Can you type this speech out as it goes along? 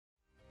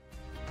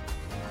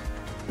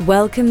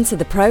Welcome to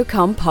the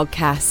ProCom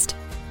podcast,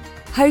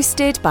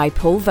 hosted by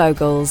Paul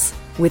Vogels,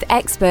 with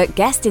expert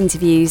guest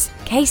interviews,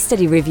 case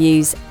study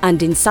reviews, and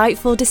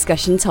insightful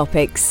discussion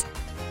topics.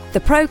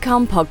 The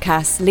ProCom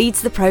podcast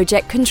leads the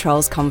project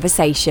controls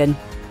conversation.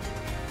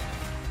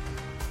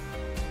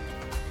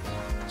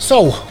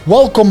 So,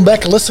 welcome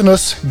back,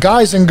 listeners,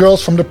 guys and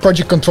girls from the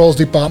Project Controls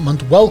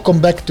Department. Welcome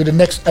back to the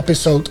next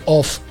episode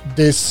of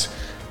this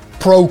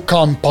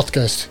ProCon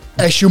podcast.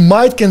 As you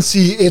might can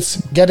see,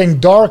 it's getting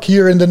dark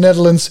here in the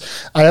Netherlands.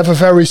 I have a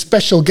very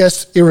special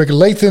guest, Eric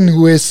Lathan,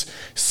 who is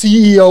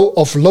CEO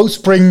of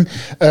Loadspring,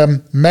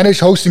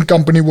 managed hosting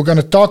company. We're going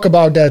to talk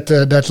about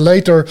that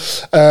later.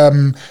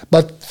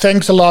 But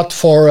thanks a lot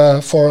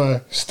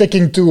for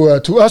sticking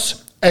to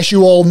us. As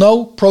you all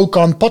know,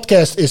 ProCon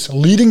podcast is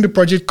leading the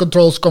project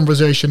controls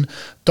conversation,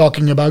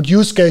 talking about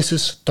use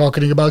cases,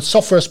 talking about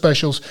software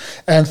specials,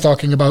 and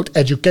talking about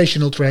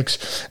educational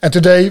tracks. And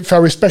today,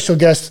 very special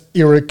guest,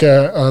 Eric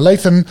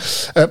Lathan.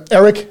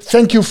 Eric,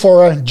 thank you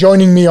for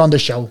joining me on the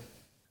show.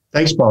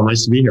 Thanks, Paul.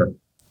 Nice to be here.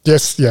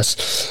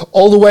 Yes.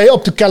 All the way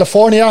up to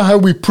California.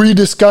 We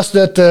pre-discussed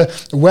that the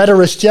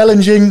weather is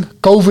challenging,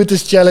 COVID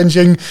is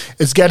challenging.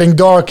 It's getting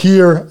dark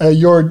here.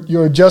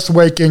 You're just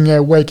waking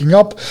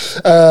up.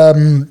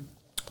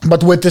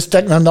 But with this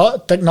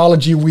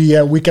technology,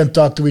 we can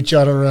talk to each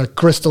other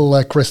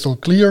crystal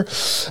clear.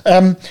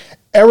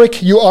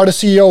 Eric, you are the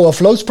CEO of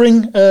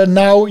Loadspring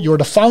now. You're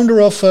the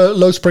founder of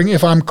Loadspring,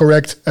 if I'm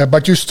correct.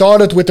 But you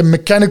started with a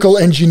mechanical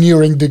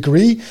engineering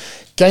degree.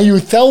 Can you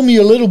tell me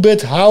a little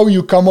bit how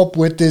you come up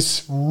with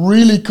this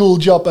really cool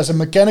job as a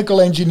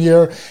mechanical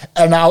engineer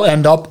and now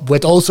end up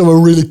with also a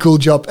really cool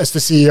job as the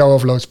CEO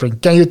of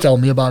Loadspring? Can you tell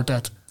me about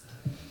that?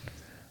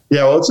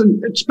 Yeah, well,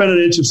 it's been an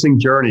interesting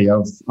journey.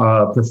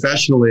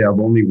 Professionally, I've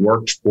only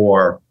worked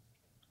for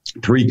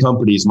 3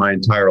 companies my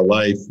entire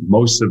life,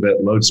 most of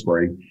it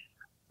Loadspring,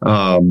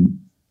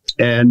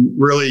 and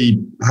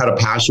really had a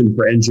passion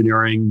for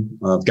engineering.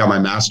 I've got my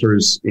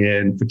master's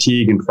in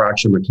fatigue and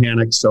fracture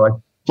mechanics, so I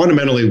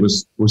fundamentally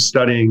was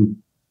studying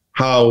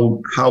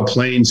how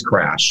planes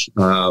crash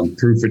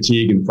through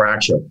fatigue and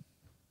fracture.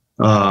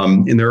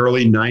 In the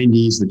early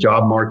 90s, the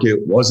job market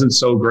wasn't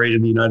so great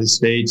in the United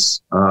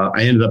States.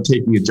 I ended up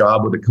taking a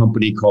job with a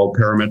company called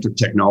Parametric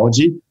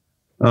Technology,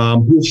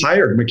 who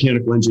hired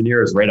mechanical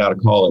engineers right out of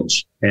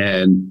college,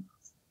 and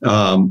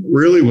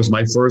really was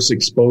my first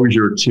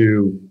exposure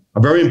to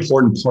a very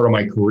important part of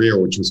my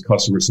career, which was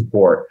customer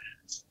support.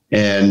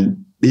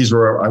 And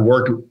I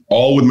worked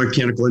all with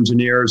mechanical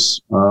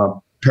engineers.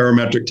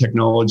 Parametric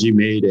Technology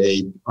made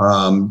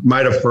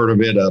might have heard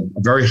of it, a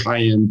very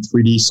high-end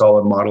 3D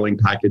solid modeling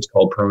package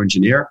called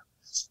ProEngineer.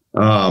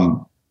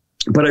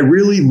 But I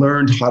really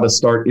learned how to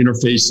start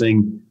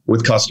interfacing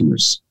with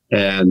customers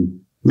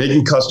and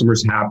making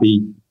customers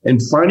happy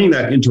and finding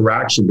that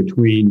interaction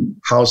between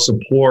how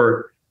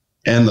support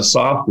and the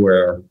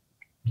software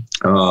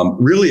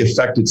really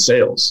affected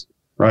sales,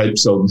 right?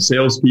 So the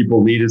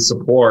salespeople needed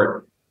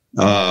support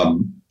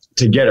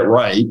to get it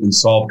right and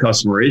solve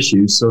customer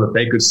issues so that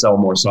they could sell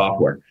more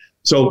software.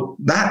 So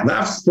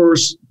that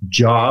first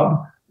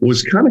job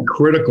was kind of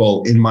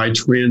critical in my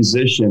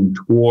transition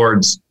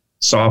towards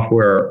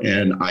software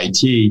and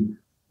IT.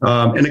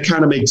 And it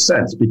kind of makes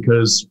sense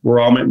because we're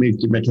all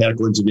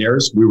mechanical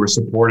engineers. We were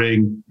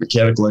supporting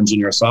mechanical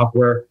engineer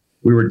software.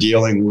 We were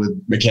dealing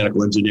with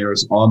mechanical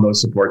engineers on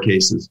those support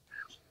cases.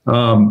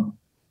 And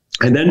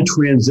then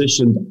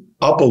transitioned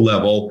up a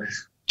level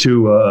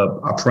to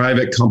a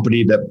private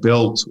company that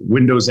built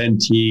Windows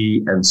NT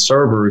and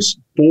servers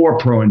for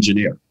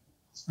ProEngineer.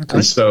 Okay.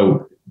 And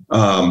so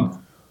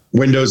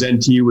Windows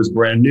NT was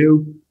brand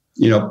new.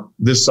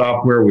 This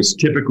software was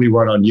typically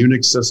run on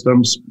Unix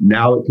systems.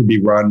 Now it could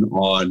be run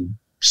on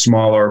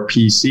smaller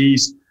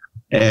PCs.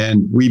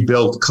 And we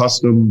built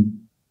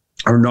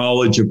our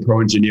knowledge of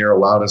ProEngineer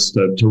allowed us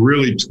to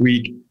really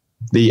tweak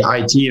the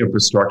IT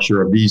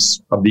infrastructure of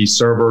these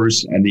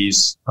servers and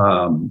these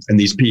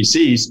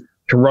PCs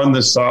to run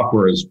this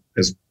software as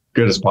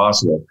good as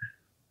possible.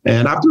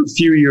 And after a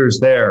few years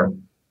there,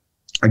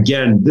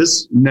 again,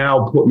 this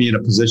now put me in a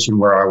position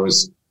where I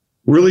was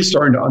really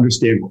starting to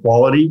understand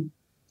quality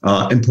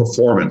and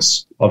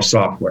performance of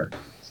software,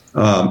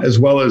 as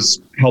well as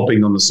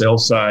helping on the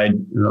sales side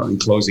and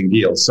closing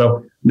deals.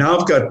 So now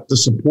I've got the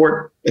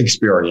support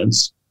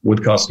experience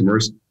with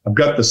customers. I've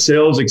got the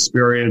sales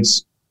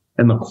experience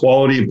and the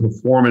quality and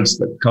performance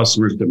that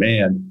customers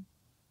demand.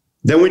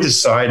 Then we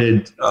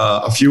decided,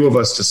 a few of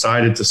us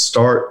decided to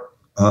start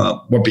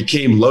what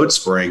became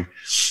Loadspring.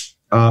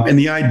 And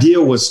the idea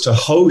was to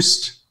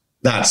host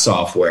that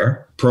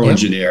software,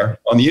 ProEngineer,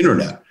 on the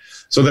internet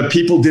so that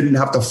people didn't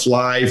have to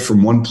fly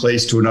from one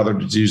place to another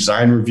to do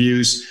design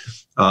reviews.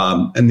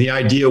 And the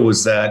idea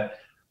was that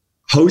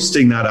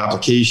hosting that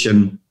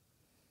application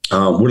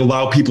would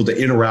allow people to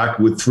interact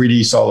with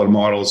 3D solid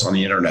models on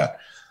the internet.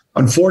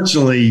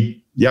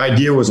 Unfortunately, the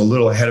idea was a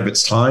little ahead of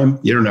its time.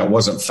 The internet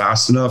wasn't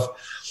fast enough.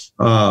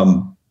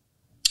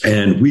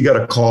 And we got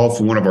a call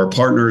from one of our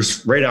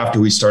partners right after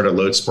we started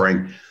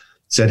Loadspring,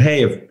 said,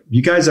 "Hey, have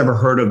you guys ever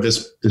heard of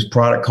this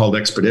product called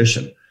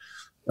Expedition?"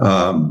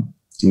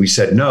 We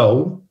said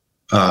no,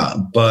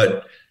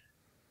 but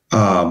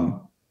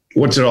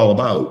what's it all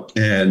about?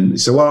 And he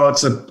said, well,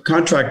 it's a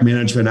contract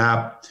management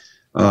app.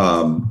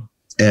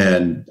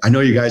 And I know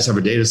you guys have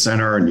a data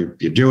center and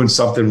you're doing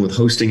something with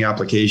hosting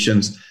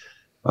applications.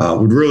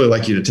 We'd really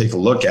like you to take a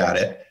look at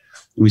it.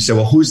 And we said,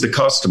 well, who's the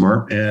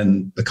customer?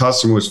 And the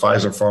customer was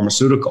Pfizer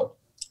Pharmaceutical.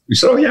 We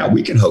said, oh, yeah,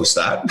 we can host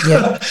that.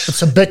 Yeah,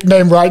 it's a big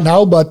name right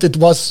now, but it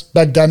was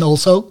back then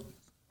also.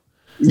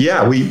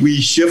 Yeah,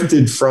 we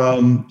shifted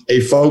from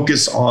a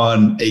focus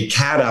on a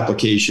CAD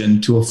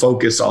application to a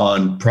focus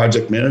on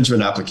project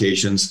management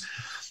applications,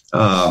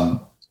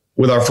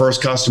 with our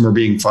first customer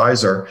being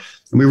Pfizer.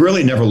 And we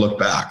really never looked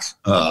back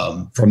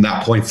from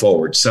that point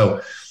forward.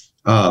 So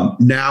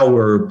now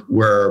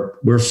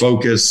we're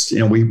focused.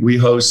 We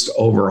host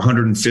over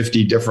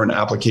 150 different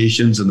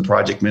applications in the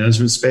project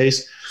management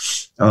space,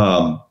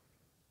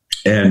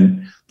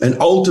 and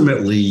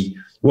ultimately,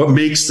 what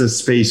makes this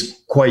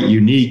space quite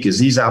unique is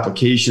these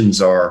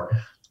applications are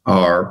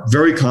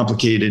very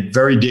complicated,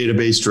 very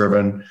database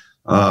driven,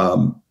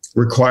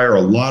 require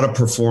a lot of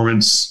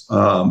performance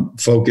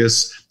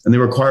focus, and they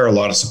require a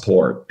lot of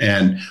support.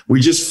 And we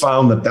just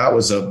found that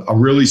was a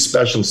really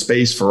special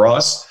space for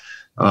us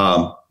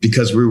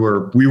because we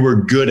were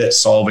good at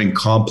solving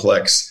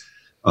complex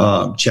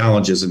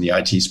challenges in the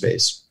IT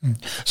space.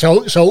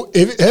 So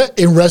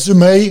in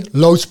resume,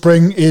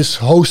 Loadspring is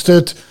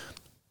hosted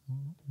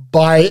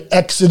by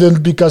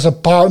accident because a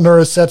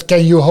partner said,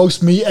 can you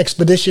host me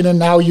Expedition? And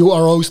now you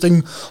are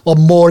hosting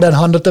more than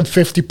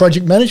 150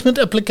 project management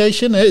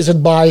application. Is it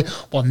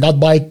not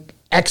by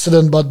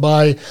accident, but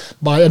by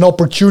an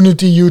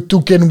opportunity you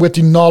took in with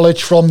the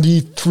knowledge from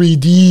the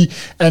 3D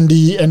and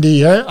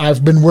the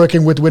I've been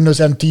working with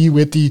Windows NT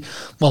with the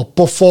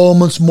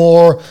performance,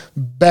 more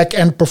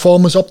back-end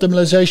performance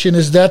optimization.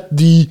 Is that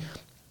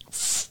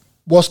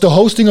was the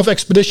hosting of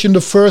Expedition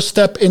the first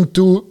step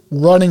into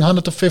running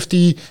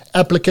 150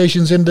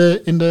 applications in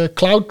the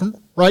cloud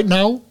right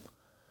now?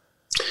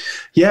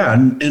 Yeah,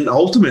 and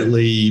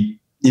ultimately,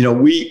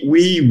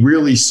 we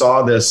really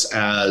saw this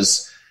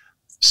as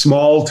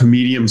small to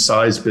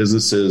medium-sized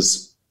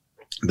businesses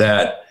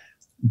that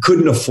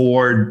couldn't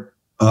afford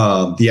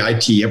the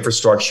IT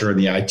infrastructure and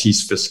the IT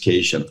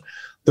sophistication.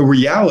 The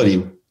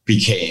reality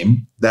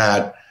became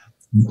that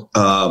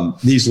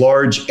these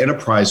large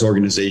enterprise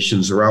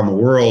organizations around the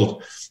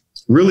world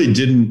really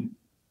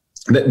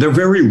they're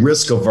very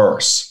risk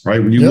averse,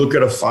 right? When you look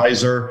at a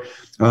Pfizer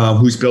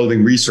who's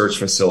building research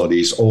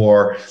facilities,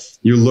 or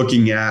you're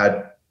looking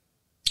at,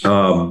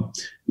 the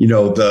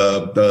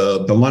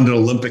London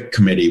Olympic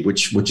Committee,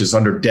 which is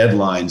under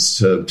deadlines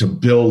to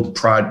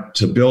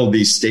build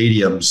these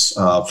stadiums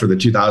for the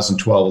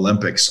 2012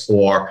 Olympics,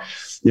 or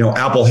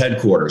Apple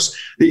headquarters.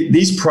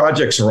 These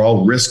projects are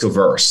all risk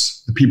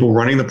averse. The people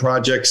running the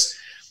projects,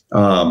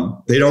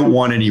 they don't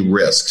want any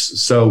risks.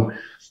 So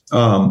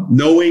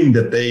knowing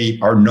that they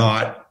are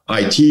not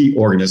IT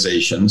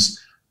organizations,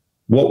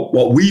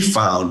 what we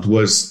found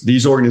was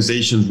these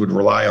organizations would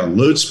rely on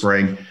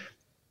Loadspring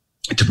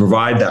to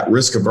provide that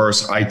risk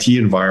averse IT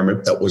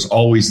environment that was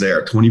always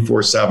there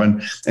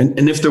 24/7.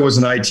 And if there was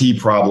an IT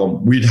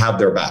problem, we'd have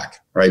their back.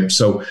 Right.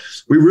 So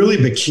we really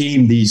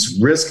became these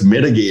risk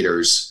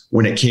mitigators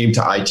when it came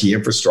to IT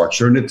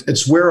infrastructure. And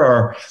it's where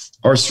our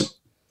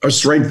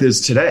strength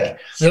is today.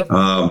 Yep.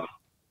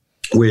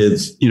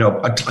 With,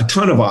 a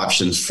ton of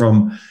options,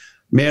 from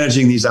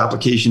managing these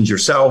applications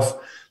yourself,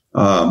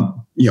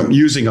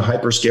 using a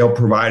hyperscale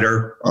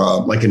provider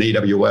like an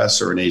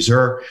AWS or an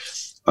Azure.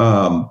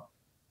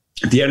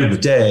 At the end of the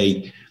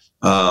day,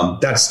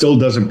 that still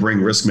doesn't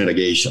bring risk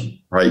mitigation,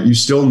 right? You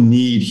still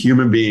need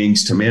human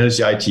beings to manage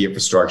the IT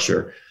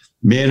infrastructure,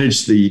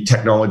 manage the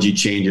technology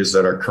changes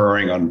that are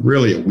occurring on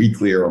really a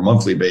weekly or a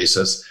monthly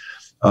basis,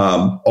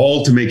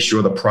 all to make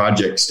sure the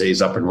project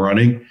stays up and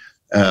running,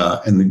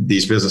 and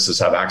these businesses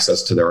have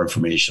access to their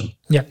information.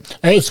 Yeah,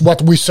 it's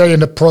what we say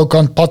in the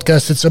ProCon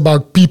podcast. It's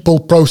about people,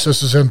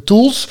 processes, and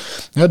tools.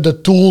 The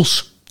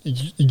tools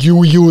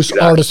you use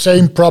are the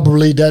same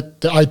probably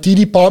that the IT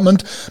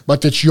department,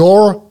 but it's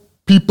your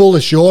people,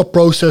 it's your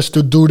process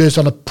to do this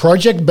on a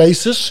project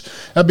basis,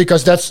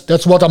 because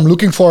that's what I'm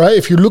looking for.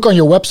 If you look on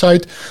your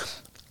website,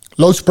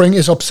 Loadspring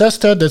is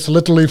obsessed. That's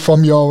literally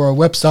from your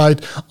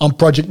website on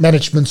project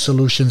management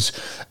solutions.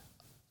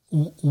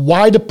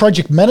 Why the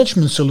project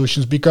management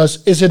solutions?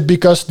 Is it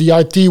because the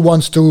IT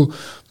wants to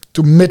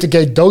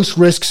mitigate those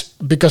risks,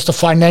 because the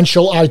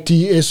financial IT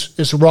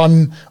is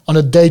run on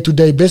a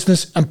day-to-day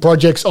business and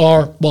projects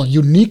are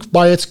unique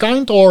by its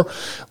kind? Or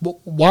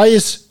why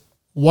is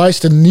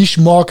the niche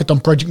market on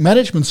project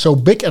management so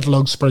big at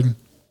Loadspring?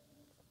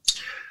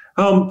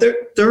 There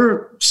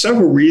are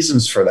several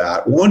reasons for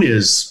that. One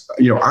is,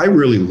 I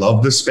really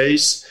love the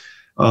space.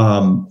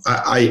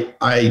 I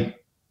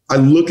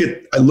look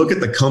at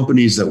the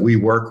companies that we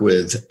work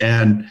with,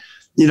 and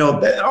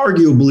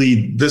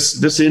arguably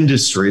this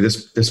industry,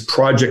 this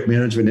project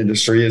management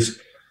industry, is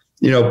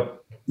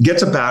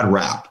gets a bad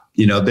rap.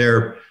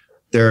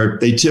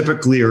 they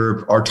typically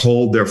are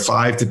told they're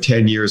 5 to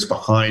 10 years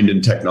behind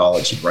in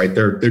technology, right?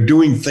 They're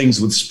doing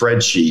things with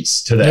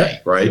spreadsheets today,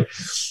 right?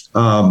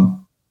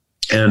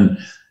 And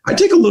I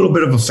take a little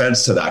bit of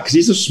offense to that because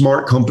these are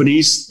smart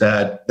companies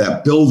that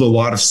build a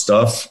lot of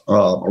stuff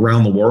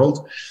around the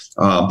world.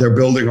 They're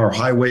building our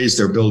highways,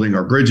 they're building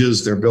our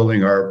bridges, they're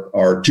building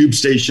our tube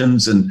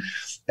stations and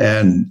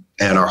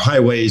our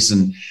highways.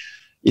 And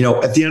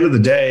at the end of the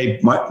day,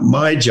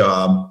 my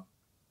job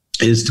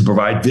is to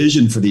provide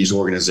vision for these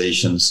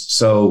organizations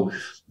so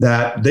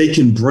that they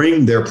can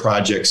bring their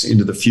projects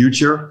into the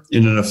future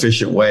in an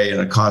efficient way, in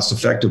a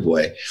cost-effective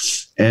way.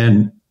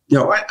 And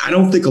I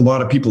don't think a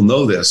lot of people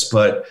know this,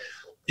 but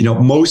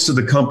most of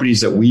the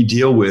companies that we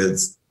deal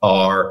with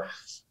are,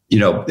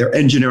 they're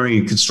engineering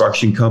and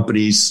construction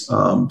companies,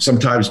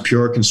 sometimes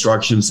pure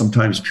construction,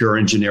 sometimes pure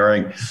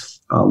engineering,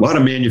 a lot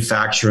of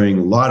manufacturing,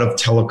 a lot of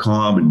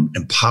telecom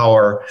and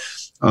power.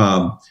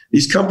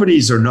 These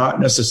companies are not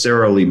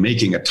necessarily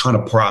making a ton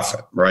of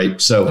profit,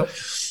 right? So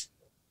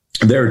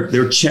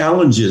their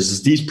challenges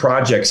is these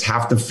projects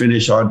have to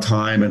finish on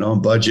time and on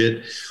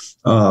budget.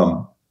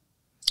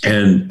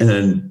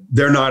 And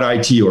they're not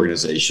IT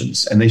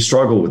organizations, and they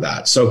struggle with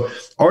that. So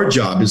our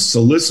job is to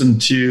listen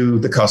to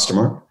the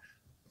customer,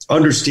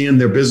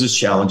 understand their business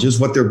challenges,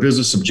 what their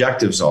business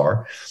objectives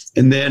are,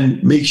 and then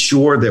make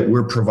sure that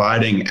we're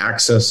providing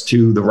access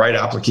to the right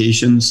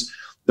applications,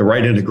 the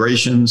right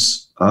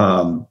integrations,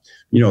 the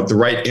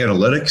right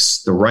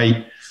analytics, the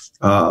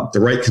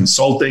right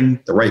consulting,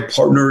 the right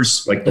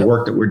partners, like the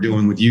work that we're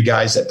doing with you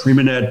guys at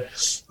Premoned,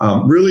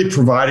 really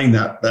providing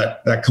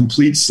that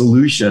complete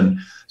solution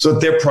so that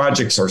their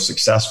projects are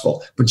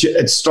successful. But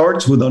it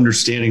starts with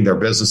understanding their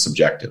business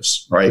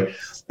objectives, right?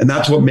 And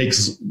that's what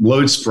makes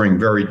LoadSpring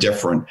very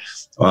different.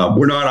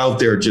 We're not out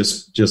there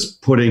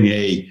just putting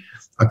a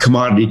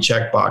commodity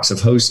checkbox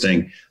of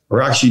hosting.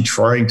 We're actually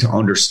trying to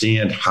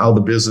understand how the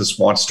business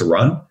wants to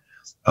run,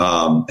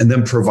 and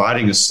then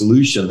providing a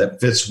solution that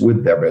fits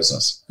with their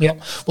business. Yeah,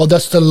 well,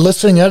 that's the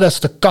listening. That's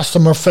the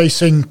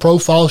customer-facing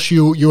profiles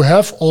you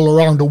have all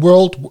around the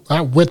world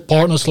with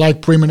partners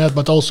like Premoned,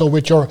 but also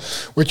with your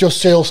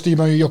sales team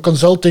and your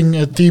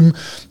consulting team.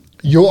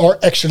 You are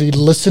actually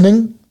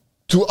listening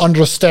to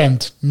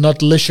understand,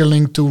 not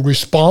listening to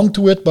respond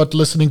to it, but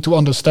listening to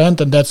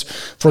understand. And that's,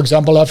 for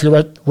example, if you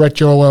read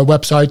your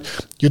website,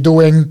 you're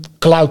doing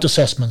cloud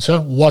assessments.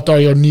 What are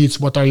your needs?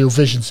 What are your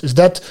visions? Is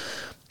that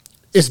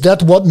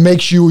what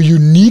makes you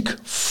unique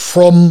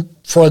from,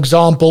 for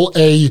example,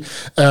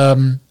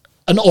 an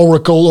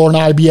Oracle or an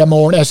IBM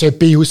or an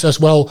SAP who says,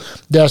 well,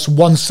 there's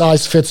one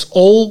size fits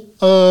all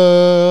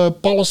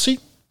policy?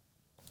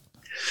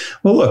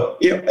 Well,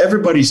 look,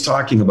 everybody's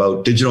talking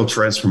about digital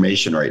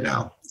transformation right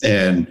now.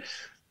 And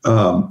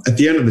at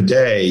the end of the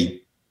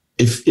day,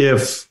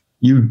 if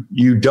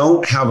you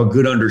don't have a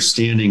good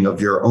understanding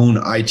of your own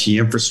IT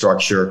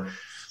infrastructure,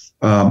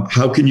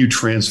 how can you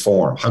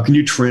transform? How can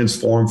you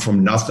transform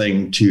from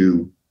nothing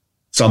to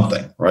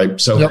something,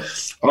 right? So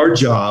our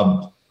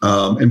job,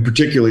 and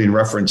particularly in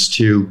reference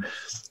to,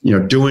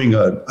 doing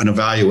an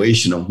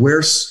evaluation of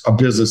where a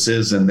business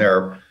is in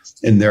their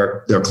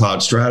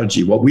cloud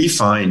strategy, what we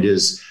find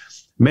is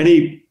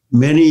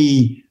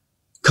many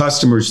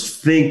customers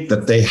think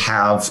that they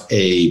have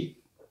a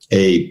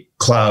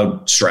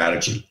cloud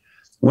strategy,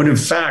 when in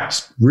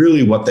fact,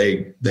 really what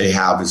they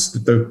have is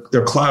that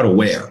they're cloud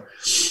aware.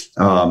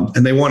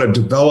 And they want to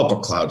develop a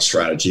cloud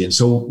strategy. And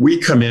so we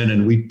come in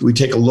and we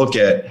take a look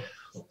at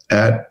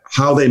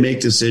how they make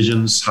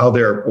decisions, how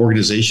their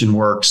organization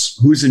works,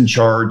 who's in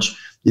charge,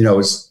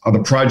 are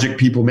the project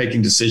people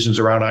making decisions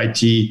around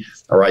IT,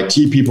 or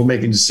IT people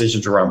making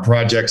decisions around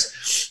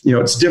projects?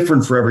 It's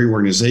different for every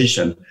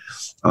organization.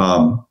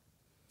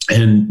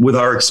 And with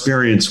our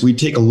experience, we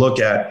take a look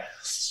at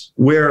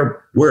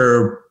where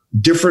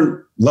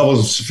different levels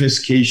of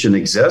sophistication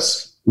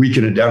exist. We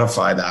can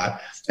identify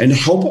that and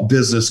help a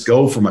business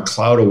go from a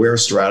cloud-aware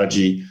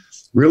strategy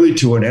really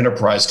to an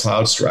enterprise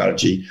cloud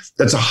strategy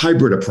that's a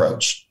hybrid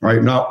approach,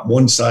 right? Not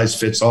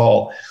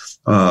one-size-fits-all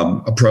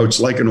approach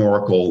like an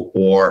Oracle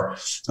or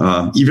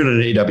even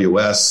an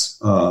AWS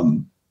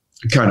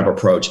kind of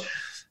approach.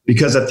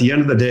 Because at the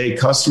end of the day,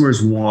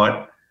 customers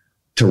want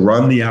to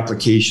run the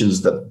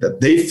applications that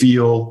they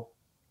feel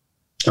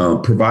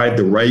provide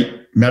the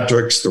right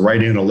metrics, the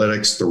right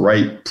analytics, the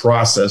right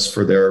process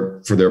for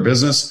their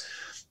business.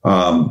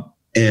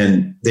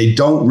 And they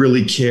don't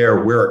really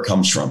care where it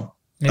comes from.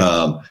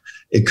 Yeah.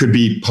 It could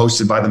be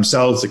hosted by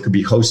themselves. It could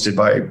be hosted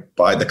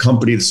by the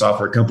company, the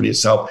software company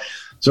itself.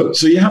 So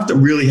you have to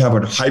really have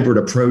a hybrid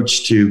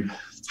approach to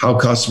how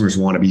customers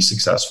want to be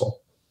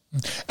successful.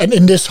 And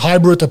in this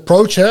hybrid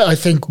approach, I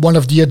think one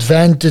of the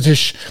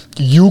advantages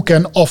you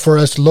can offer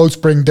as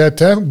LoadSpring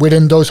that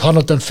within those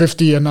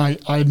 150, and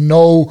I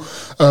know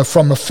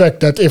from a fact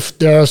that if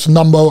there's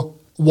number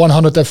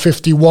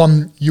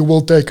 151, you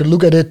will take a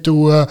look at it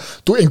to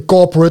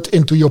incorporate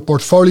into your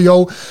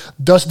portfolio.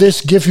 Does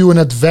this give you an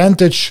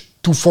advantage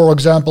to, for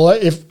example,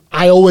 if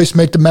I always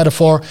make the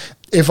metaphor,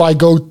 if I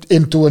go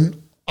into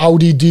an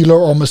Audi dealer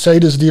or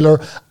Mercedes dealer,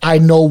 I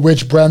know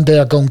which brand they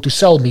are going to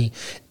sell me.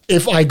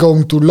 If I go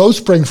into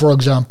Loadspring, for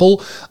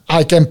example,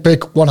 I can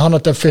pick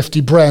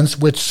 150 brands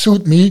which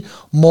suit me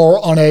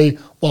more on a,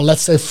 well,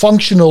 let's say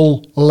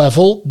functional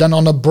level than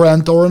on a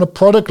brand or on a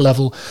product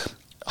level.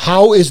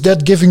 How is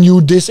that giving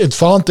you this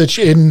advantage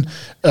in,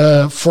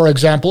 for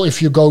example,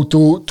 if you go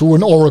to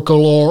an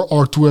Oracle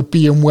or to a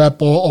PM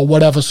Web or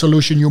whatever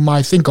solution you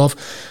might think of,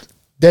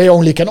 they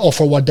only can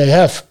offer what they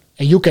have.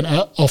 And you can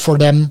offer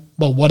them,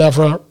 well,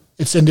 whatever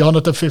it's in the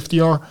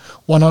 150 or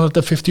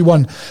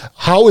 151.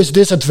 How is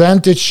this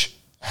advantage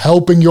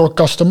helping your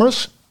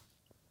customers?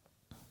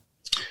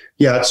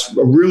 Yeah, it's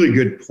a really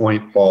good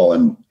point,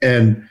 Paul.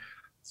 And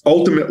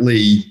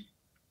ultimately,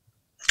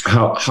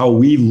 how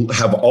we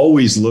have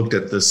always looked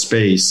at this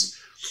space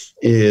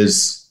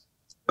is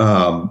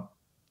to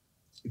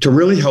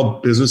really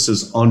help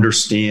businesses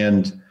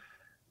understand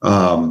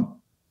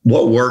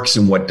what works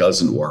and what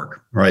doesn't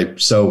work, right?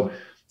 So,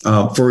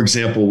 for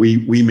example,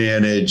 we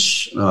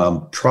manage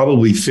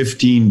probably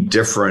 15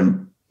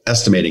 different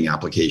estimating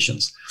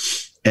applications.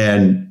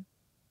 And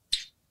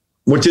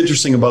what's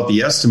interesting about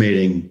the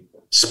estimating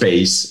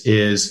space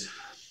is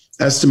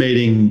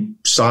estimating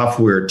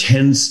software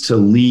tends to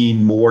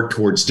lean more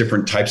towards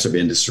different types of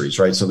industries,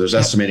 right? So there's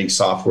estimating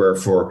software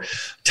for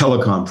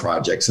telecom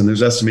projects, and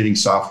there's estimating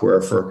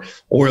software for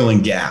oil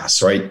and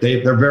gas, right?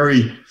 They're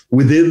very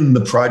within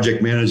the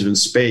project management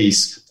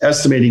space.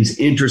 Estimating is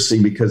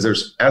interesting because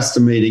there's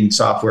estimating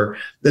software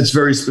that's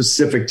very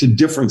specific to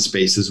different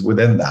spaces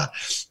within that.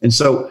 And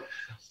so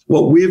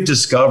what we've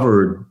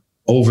discovered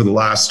over the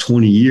last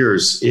 20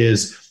 years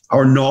is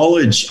our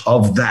knowledge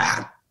of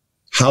that,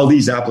 how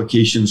these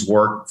applications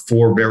work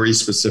for very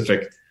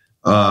specific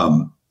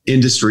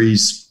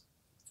industries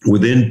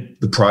within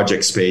the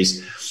project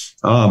space.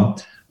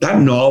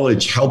 That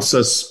knowledge helps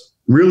us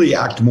really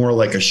act more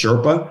like a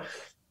Sherpa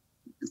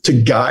to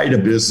guide a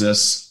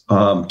business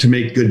to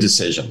make good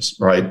decisions,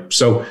 right?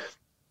 So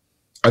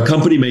a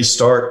company may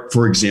start,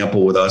 for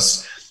example, with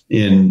us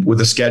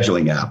with a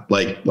scheduling app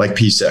like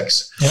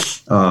P6.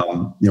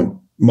 Yep.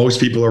 Most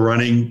people are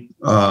running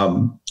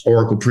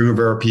Oracle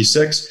Primavera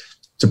P6.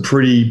 It's a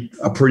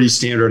pretty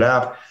standard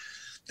app.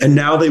 And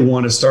now they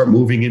want to start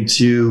moving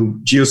into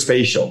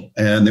geospatial,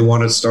 and they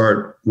want to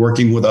start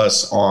working with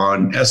us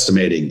on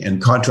estimating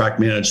and contract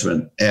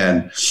management.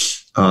 And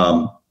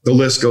the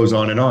list goes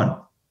on.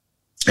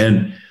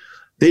 And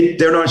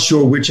they're not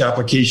sure which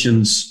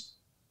applications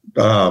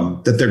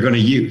that they're going to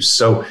use.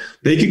 So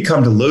they could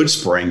come to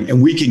Loadspring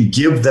and we can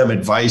give them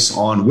advice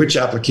on which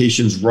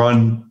applications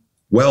run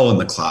well in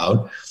the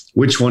cloud,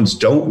 which ones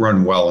don't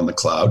run well in the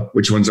cloud,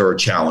 which ones are a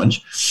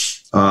challenge.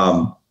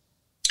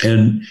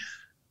 And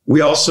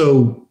we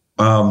also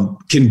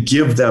can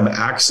give them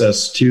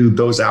access to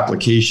those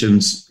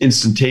applications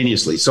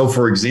instantaneously. So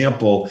for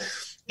example,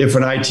 if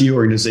an IT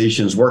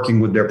organization is working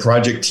with their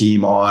project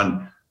team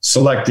on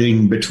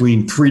selecting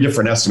between 3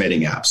 different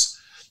estimating apps,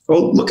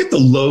 well, look at the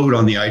load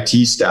on the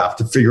IT staff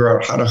to figure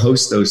out how to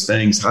host those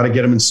things, how to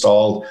get them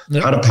installed,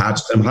 how to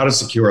patch them, how to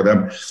secure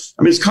them.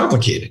 I mean, it's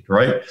complicated,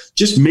 right?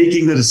 Just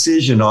making the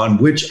decision on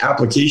which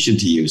application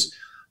to use.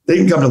 They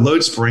can come to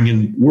Loadspring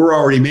and we're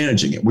already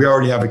managing it. We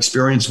already have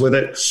experience with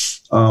it.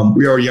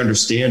 We already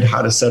understand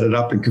how to set it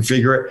up and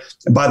configure it.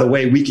 And by the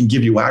way, we can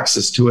give you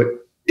access to it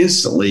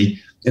instantly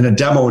in a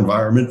demo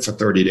environment for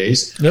 30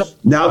 days. Yep.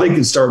 Now they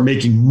can start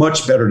making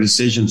much better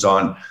decisions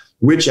on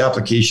which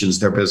applications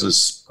that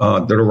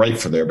are right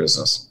for their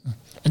business.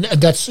 And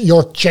that's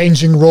your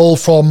changing role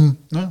from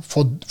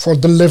for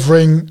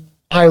delivering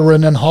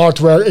iron and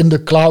hardware in the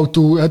cloud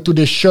to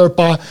this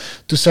Sherpa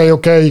to say,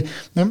 okay,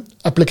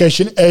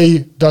 application A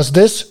does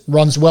this,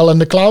 runs well in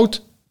the cloud.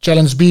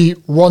 Challenge B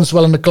runs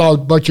well in the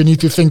cloud, but you need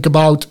to think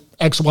about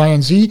X, Y,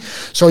 and Z.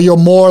 So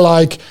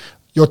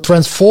you're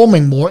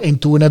transforming more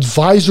into an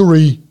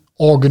advisory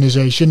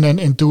organization and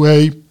into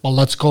a, well,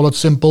 let's call it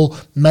simple,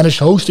 managed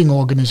hosting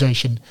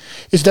organization.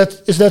 Is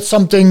that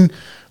something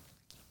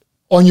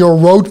on your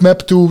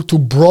roadmap to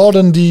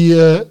broaden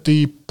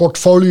the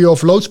portfolio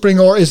of Loadspring,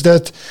 or is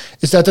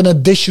that an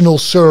additional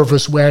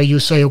service where you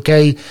say,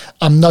 okay,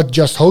 I'm not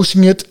just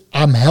hosting it,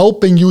 I'm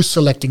helping you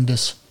selecting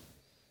this?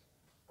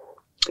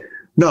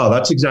 No,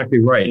 that's exactly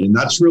right. And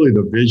that's really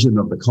the vision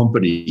of the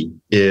company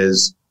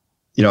is,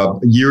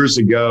 years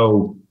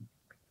ago,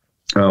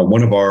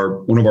 one of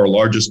our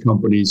largest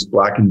companies,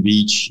 Black &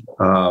 Veatch,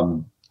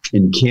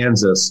 in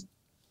Kansas,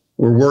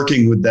 we're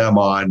working with them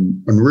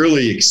on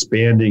really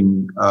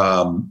expanding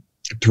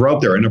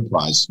throughout their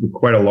enterprise. We're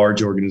quite a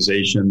large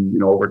organization,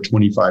 over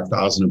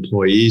 25,000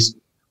 employees.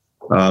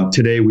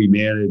 Today we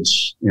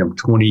manage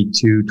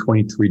 22,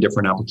 23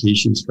 different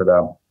applications for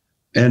them.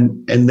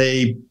 And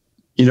they,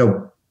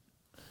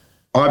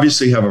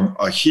 obviously have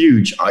a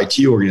huge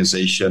IT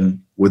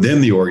organization within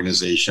the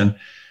organization.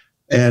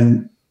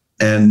 And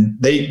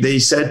they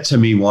said to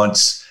me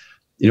once,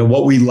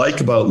 what we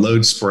like about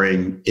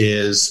Loadspring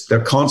is their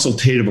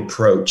consultative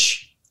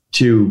approach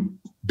to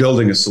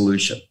building a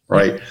solution,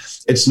 right?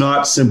 It's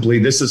not simply,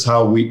 this is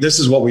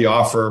what we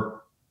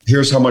offer.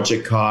 Here's how much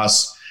it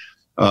costs.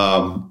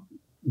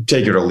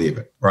 take it or leave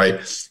it, right?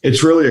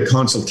 It's really a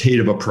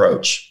consultative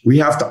approach. We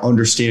have to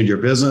understand your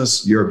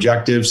business, your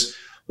objectives,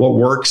 what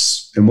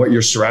works and what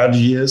your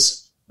strategy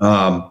is.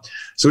 So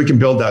we can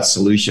build that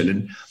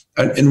solution.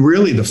 And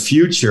really the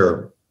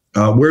future,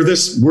 where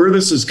this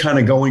is kind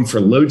of going for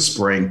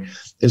LoadSpring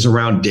is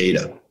around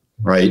data,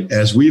 right?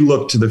 As we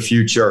look to the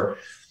future,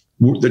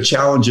 the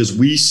challenges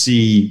we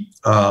see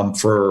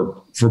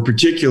for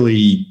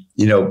particularly,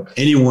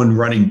 anyone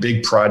running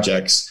big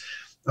projects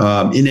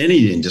in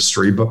any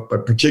industry, but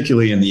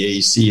particularly in the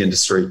AEC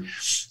industry,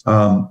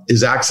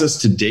 is access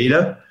to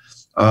data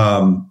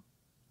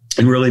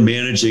and really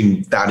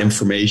managing that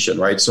information,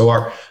 right? So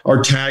our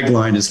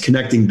tagline is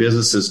connecting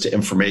businesses to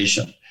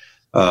information.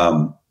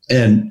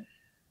 And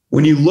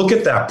when you look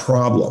at that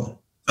problem,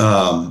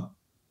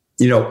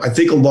 I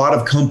think a lot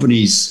of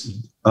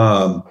companies,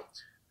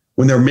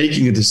 when they're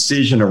making a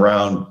decision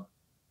around,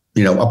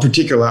 a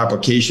particular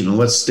application, and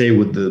let's stay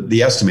with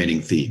the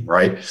estimating theme,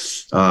 right?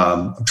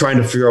 I'm trying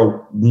to figure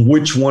out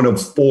which one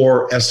of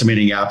 4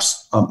 estimating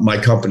apps my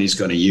company's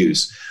going to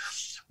use.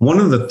 One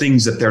of the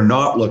things that they're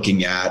not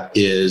looking at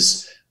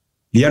is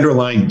the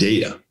underlying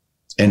data.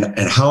 And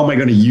how am I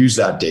going to use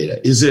that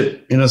data? Is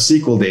it in a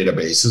SQL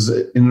database? Is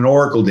it in an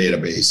Oracle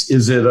database?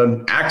 Is it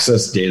an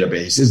Access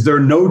database? Is there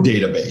no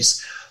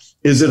database?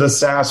 Is it a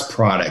SaaS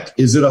product?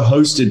 Is it a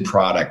hosted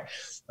product?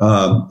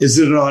 Is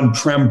it an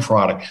on-prem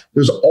product?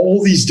 There's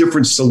all these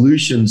different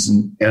solutions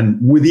and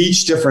with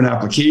each different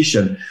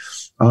application.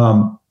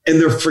 And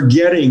they're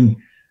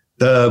forgetting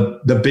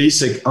the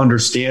basic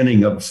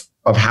understanding of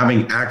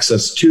having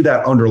access to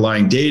that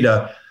underlying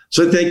data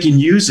so that they can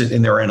use it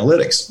in their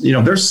analytics.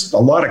 There's a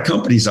lot of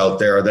companies out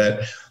there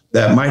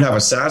that might have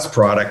a SaaS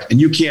product and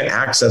you can't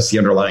access the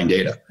underlying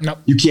data. Nope.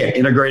 You can't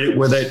integrate it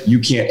with it. You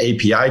can't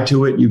API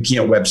to it. You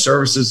can't web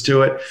services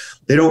to it.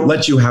 They don't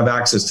let you have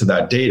access to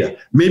that data.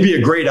 Maybe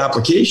a great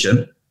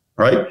application,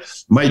 right?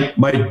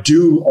 Might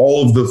do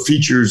all of the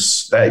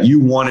features that you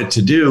want it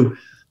to do.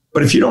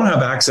 But if you don't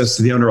have access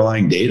to the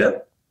underlying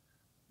data,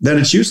 then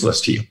it's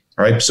useless to you,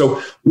 right?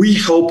 So we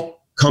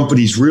help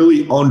companies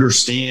really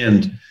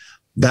understand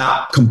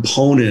that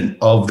component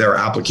of their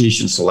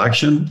application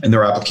selection and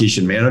their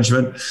application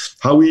management.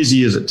 How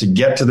easy is it to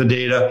get to the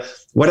data?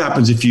 What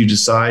happens if you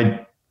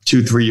decide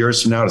 2-3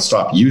 years from now to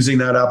stop using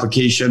that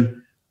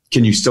application?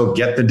 Can you still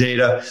get the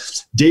data?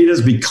 Data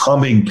is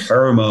becoming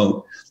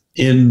paramount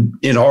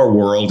in our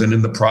world and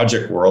in the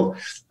project world,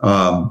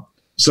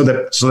 so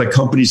that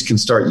companies can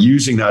start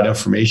using that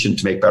information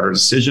to make better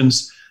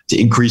decisions, to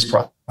increase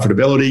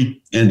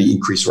profitability and to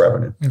increase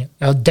revenue.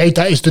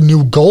 Data is the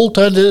new gold.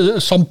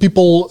 Some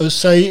people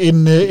say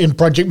in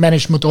project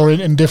management or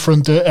in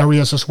different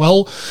areas as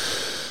well.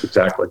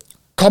 Exactly.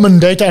 Common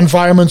data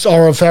environments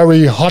are a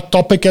very hot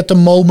topic at the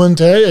moment,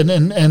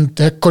 and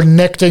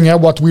connecting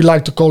what we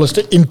like to call is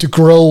the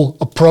integral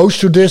approach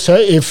to this.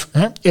 If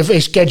a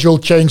schedule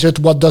changes,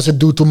 what does it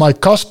do to my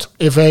cost?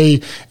 If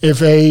a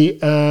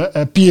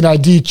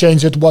P&ID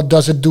changes, what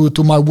does it do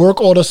to my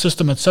work order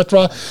system,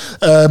 etc.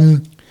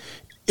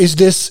 Is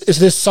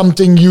this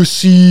something you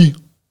see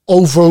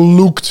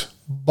overlooked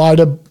by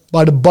the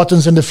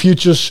buttons and the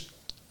futures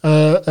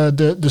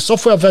the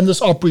software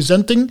vendors are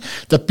presenting,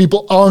 that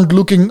people aren't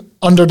looking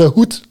under the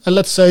hood,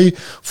 let's say,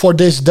 for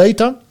this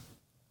data?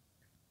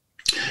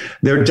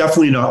 They're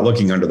definitely not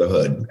looking under the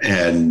hood.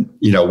 And,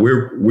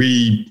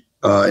 we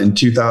in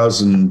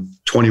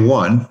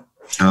 2021,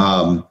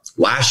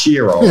 last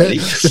year already.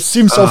 It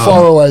seems so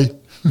far away.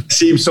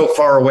 Seems so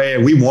far away,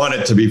 and we want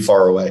it to be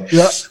far away.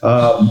 Yeah.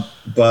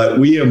 But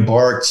we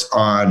embarked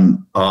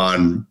on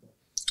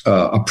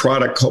a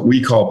product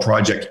we call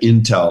Project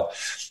Intel,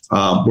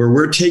 where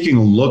we're taking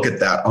a look at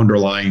that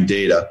underlying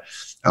data.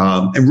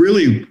 And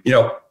really,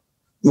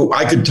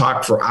 I could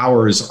talk for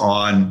hours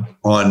on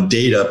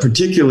data,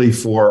 particularly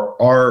for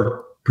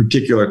our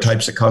particular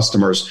types of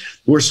customers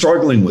who are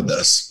struggling with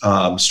this,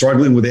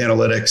 struggling with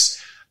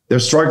analytics. They're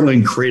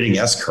struggling creating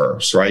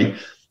S-curves, right?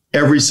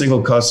 Every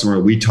single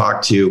customer we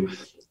talk to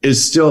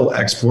is still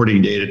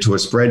exporting data to a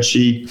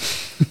spreadsheet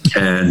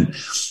and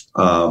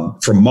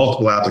from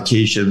multiple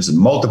applications and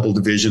multiple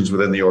divisions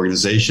within the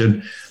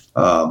organization.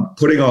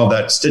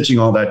 Stitching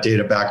all that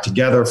data back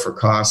together for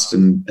cost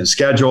and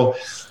schedule,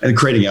 and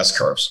creating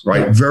S-curves,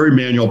 right? Very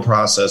manual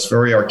process,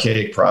 very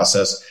archaic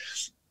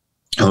process.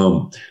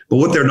 But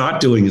what they're not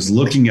doing is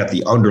looking at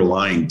the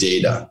underlying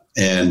data,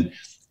 and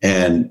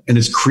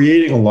it's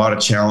creating a lot of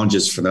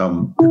challenges for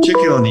them,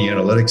 particularly on the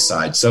analytics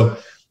side. So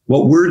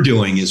what we're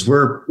doing is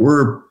we're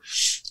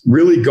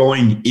really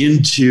going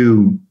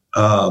into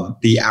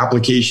the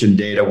application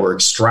data. We're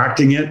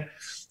extracting it,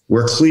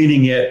 we're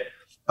cleaning it,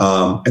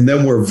 and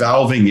then we're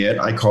valving it.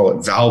 I call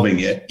it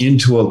valving it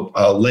into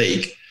a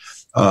lake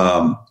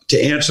to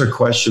answer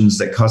questions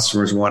that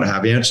customers want to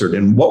have answered.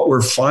 And what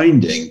we're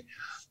finding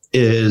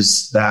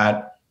is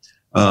that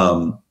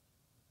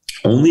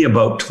only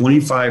about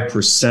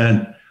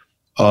 25%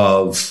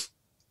 of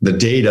the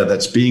data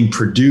that's being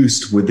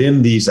produced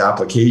within these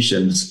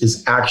applications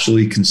is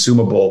actually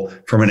consumable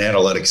from an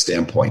analytics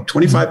standpoint,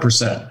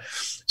 25%.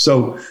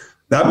 So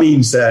that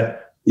means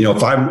that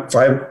if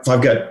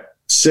I've got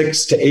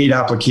 6 to 8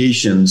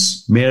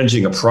 applications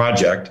managing a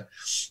project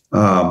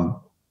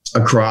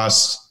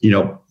across,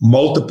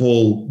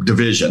 multiple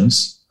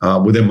divisions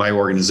within my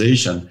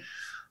organization,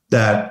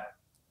 that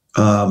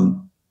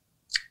 1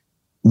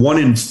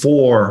 in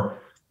 4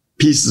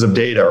 pieces of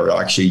data are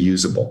actually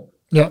usable.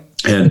 Yeah.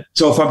 And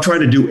so if I'm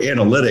trying to do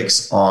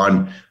analytics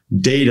on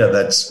data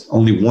that's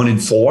only 1 in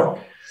 4,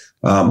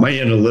 my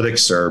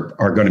analytics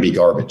are going to be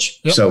garbage.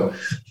 Yep. So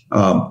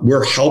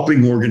we're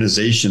helping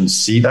organizations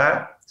see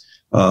that,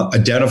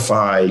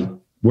 identify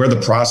where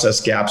the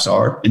process gaps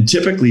are. And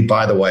typically,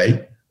 by the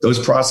way, those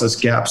process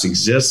gaps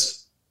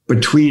exist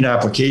between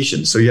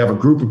applications. So you have a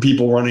group of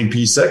people running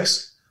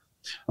P6.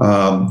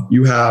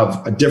 You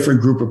have a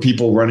different group of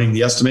people running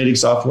the estimating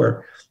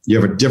software. You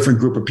have a different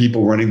group of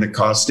people running the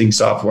costing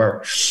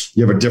software.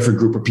 You have a different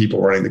group of people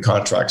running the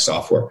contract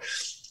software.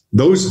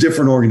 Those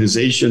different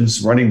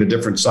organizations running the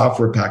different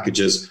software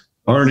packages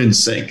aren't in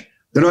sync.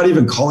 They're not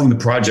even calling the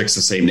projects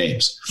the same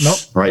names. Nope.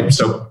 Right.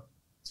 So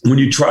when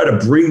you try to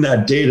bring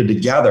that data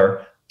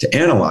together to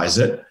analyze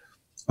it,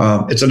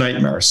 it's a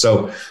nightmare.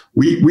 So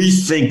we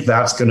think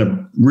that's going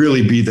to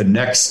really be the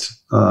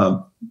next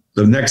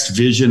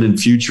vision and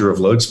future of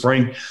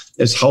LoadSpring,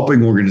 is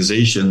helping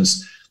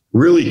organizations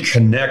really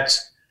connect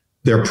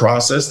their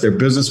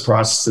business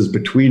processes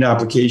between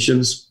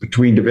applications,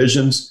 between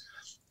divisions,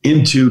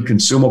 into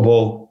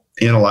consumable,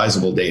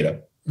 analyzable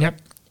data.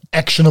 Yep.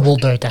 Actionable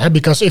data.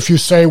 Because if you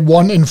say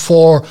 1 in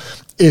 4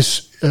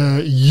 is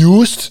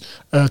used,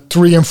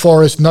 3 and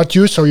 4 is not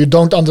used, so you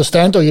don't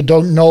understand or you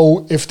don't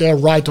know if they're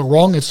right or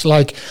wrong. It's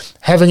like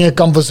having a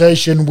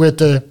conversation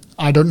with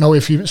I don't know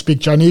if you speak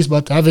Chinese,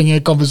 but having a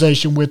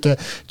conversation with a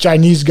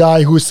Chinese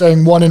guy who's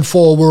saying 1 in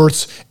 4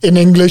 words in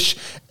English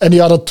and the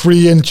other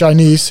 3 in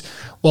Chinese.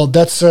 Well,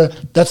 that's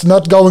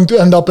not going to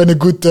end up in a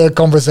good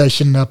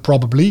conversation,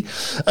 probably.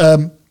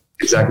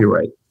 Exactly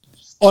right.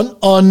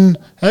 On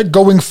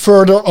going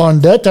further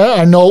on that,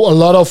 I know a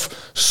lot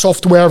of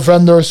software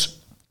vendors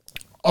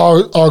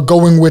are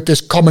going with this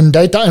common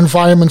data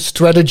environment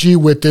strategy,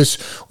 with this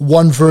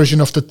one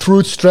version of the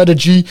truth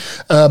strategy,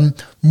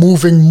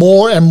 moving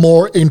more and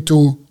more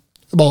into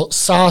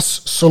SaaS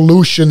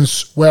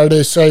solutions where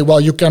they say,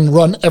 well, you can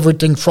run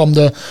everything from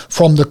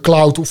the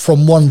cloud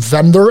from one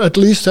vendor, at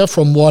least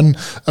from one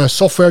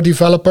software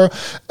developer,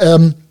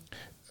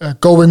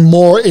 going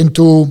more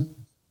into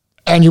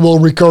annual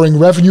recurring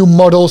revenue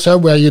models,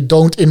 where you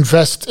don't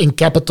invest in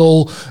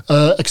capital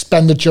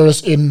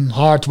expenditures in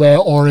hardware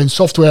or in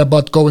software,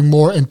 but going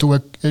more into a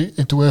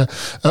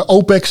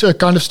OPEX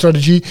kind of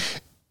strategy.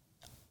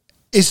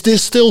 Is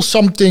this still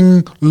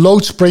something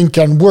LoadSpring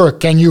can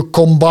work? Can you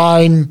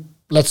combine,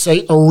 let's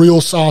say, a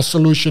real SaaS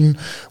solution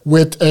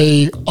with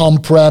a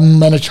on-prem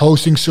managed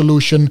hosting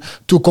solution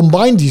to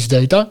combine these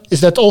data?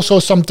 Is that also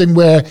something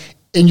where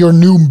in your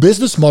new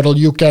business model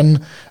you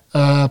can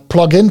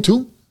plug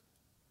into?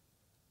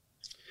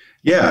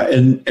 Yeah.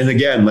 And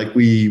again, like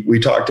we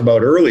talked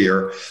about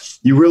earlier,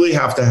 you really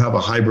have to have a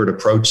hybrid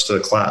approach to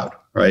the cloud,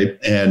 right?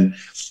 And,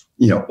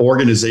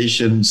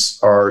 organizations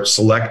are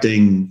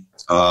selecting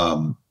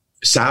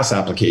SaaS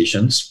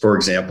applications, for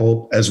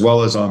example, as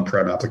well as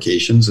on-prem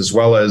applications, as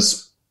well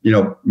as,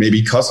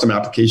 maybe custom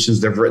applications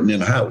they've written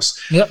in-house.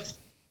 Yep.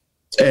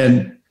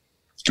 And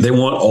they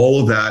want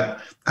all of that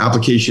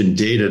application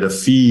data to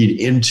feed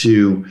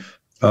into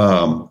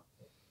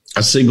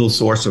a single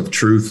source of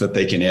truth that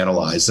they can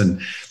analyze.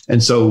 And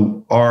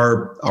so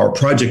our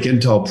Project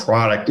Intel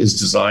product is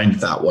designed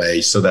that way,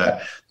 so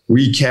that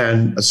we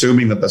can,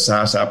 assuming that the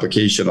SaaS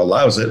application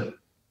allows it,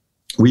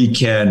 we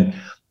can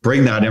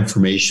bring that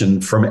information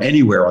from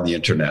anywhere on the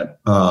internet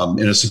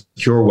in a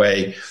secure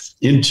way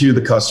into the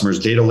customer's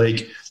data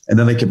lake, and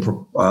then they can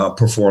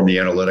perform the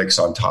analytics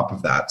on top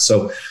of that.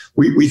 So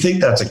we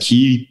think that's a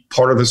key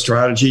part of the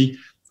strategy.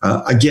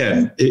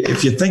 Again,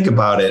 if you think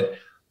about it,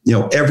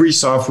 every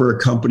software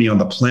company on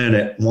the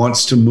planet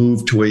wants to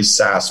move to a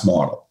SaaS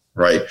model,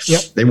 right?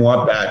 Yep. They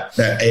want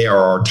that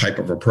ARR type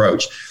of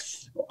approach.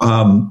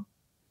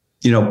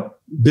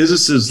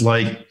 Businesses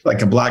like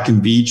a Black &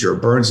 Veatch or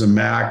Burns &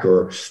 Mac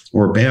or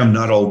BAM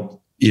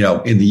Nuttall,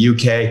 in the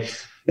UK,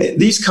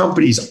 these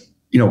companies,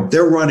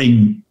 they're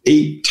running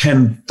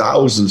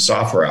 8,000-10,000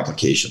 software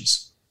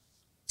applications.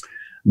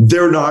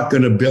 They're not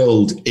going to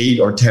build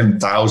 8,000 or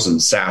 10,000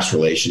 SaaS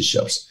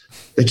relationships.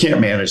 They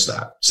can't manage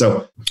that.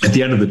 So at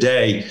the end of the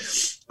day,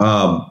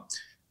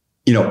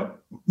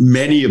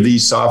 many of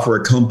these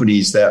software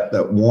companies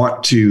that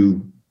want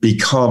to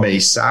become a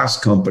SaaS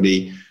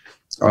company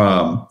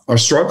are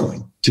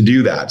struggling to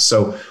do that.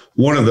 So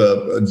one of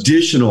the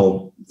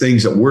additional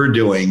things that we're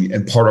doing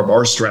and part of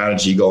our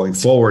strategy going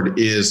forward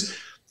is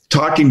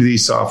talking to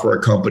these software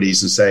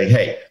companies and saying,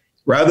 hey,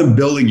 rather than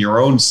building your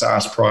own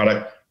SaaS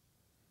product,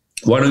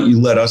 why don't you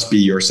let us be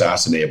your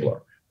SaaS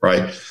enabler?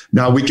 Right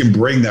now, we can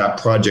bring that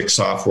project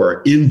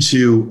software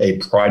into a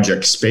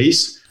project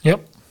space.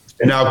 Yep.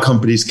 And now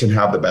companies can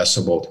have the best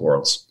of both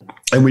worlds.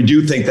 And we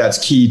do think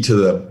that's key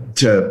to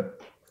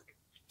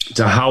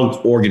how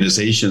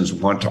organizations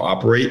want to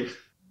operate,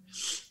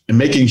 and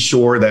making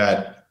sure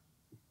that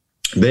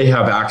they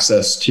have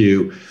access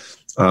to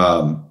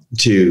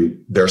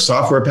their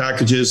software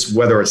packages,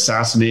 whether it's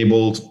SaaS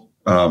enabled,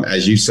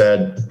 as you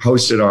said,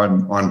 hosted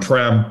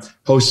on-prem,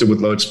 hosted with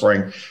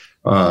LoadSpring.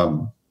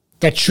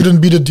 That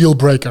shouldn't be the deal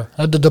breaker.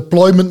 The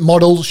deployment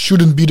model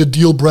shouldn't be the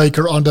deal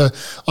breaker on the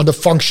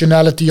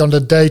functionality, on the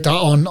data,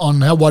 on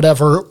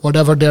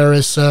whatever there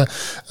is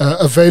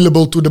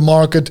available to the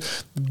market.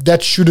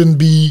 That shouldn't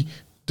be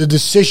the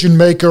decision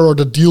maker or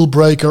the deal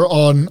breaker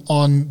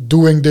on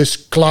doing this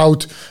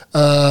cloud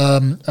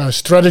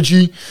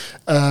strategy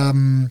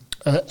and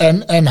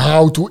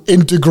how to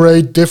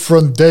integrate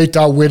different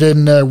data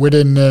within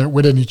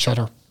each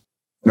other.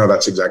 No,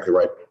 that's exactly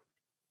right.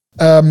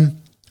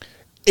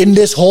 In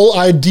this whole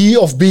idea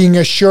of being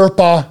a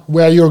Sherpa,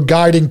 where you're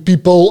guiding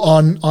people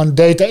on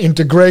data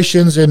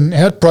integrations and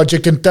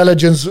project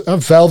intelligence,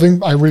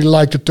 valving, I really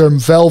like the term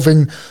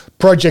valving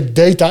project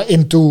data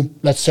into,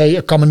 let's say,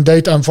 a common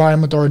data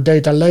environment or a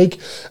data lake.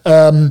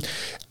 Are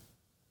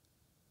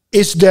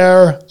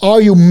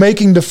you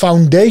making the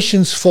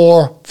foundations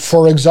for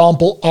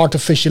example,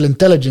 artificial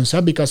intelligence?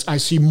 Because I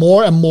see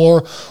more and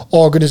more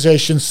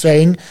organizations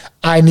saying,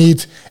 I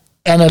need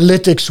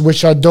analytics,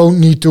 which I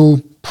don't need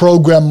to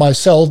program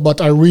myself, but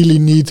I really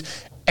need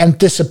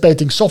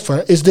anticipating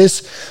software. Is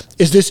this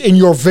in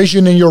your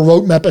vision, in your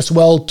roadmap as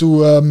well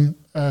to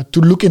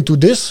look into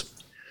this?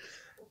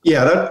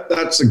 Yeah,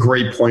 that's a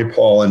great point,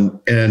 Paul. And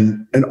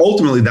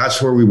ultimately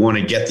that's where we want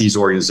to get these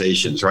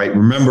organizations, right?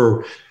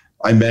 Remember,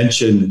 I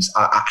mentioned,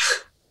 I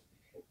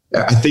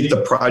think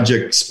the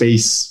project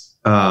space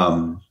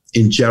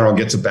in general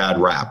gets a bad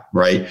rap,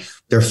 right?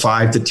 They're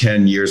 5 to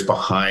 10 years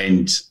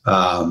behind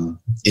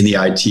in the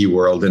IT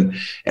world. And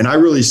I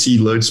really see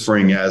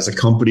LoadSpring as a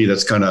company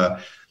that's gonna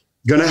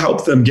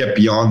help them get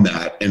beyond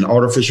that. And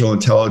artificial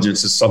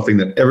intelligence is something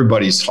that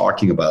everybody's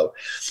talking about.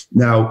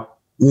 Now,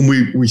 when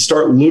we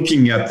start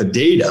looking at the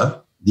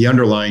data, the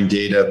underlying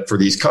data for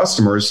these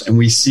customers, and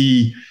we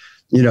see,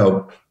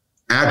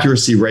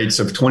 accuracy rates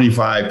of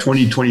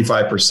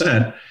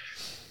 25%,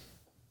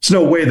 there's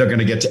no way they're going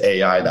to get to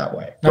AI that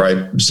way,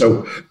 right?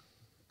 So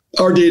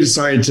our data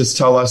scientists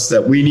tell us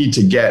that we need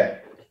to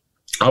get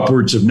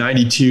upwards of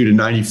 92 to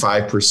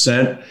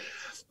 95%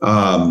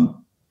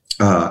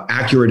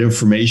 accurate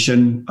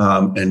information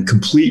and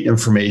complete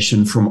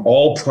information from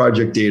all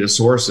project data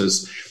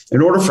sources in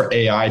order for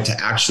AI to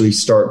actually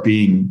start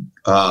being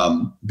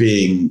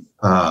something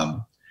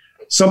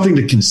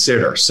to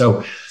consider.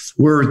 So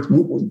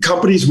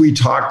companies we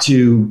talk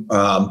to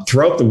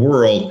throughout the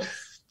world,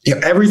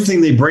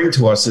 everything they bring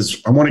to us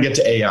is, I want to get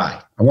to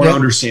AI. I want to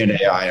understand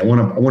AI. I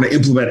want to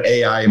implement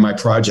AI in my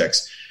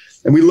projects.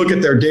 And we look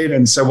at their data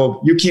and say,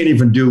 well, you can't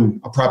even do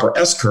a proper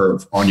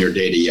S-curve on your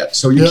data yet.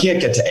 So you can't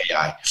get to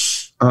AI.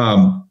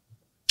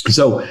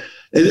 So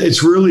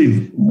it's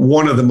really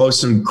one of the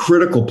most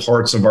critical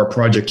parts of our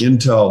Project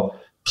Intel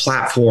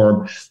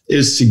platform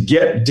is to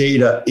get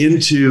data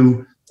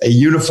into a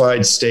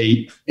unified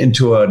state,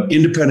 into an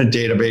independent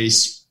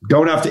database.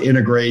 Don't have to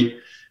integrate.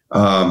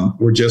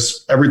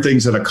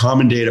 Everything's in a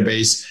common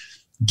database.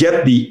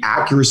 Get the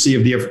accuracy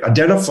of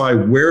identify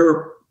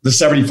where the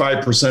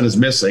 75% is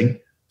missing,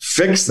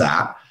 fix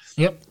that.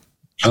 Yep.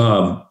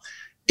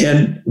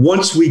 And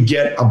once we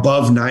get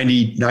above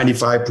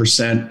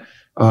 95%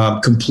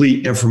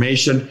 complete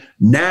information,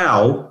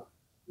 now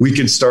we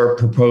can start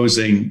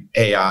proposing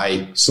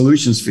AI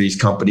solutions for these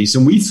companies.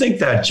 And we think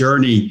that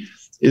journey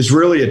is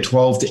really a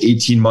 12 to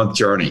 18 month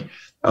journey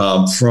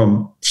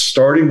from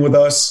starting with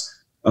us,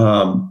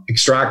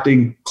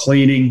 extracting,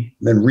 cleaning,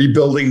 then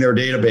rebuilding their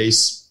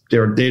databases,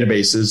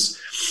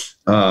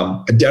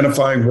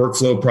 identifying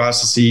workflow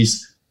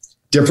processes,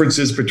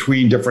 differences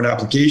between different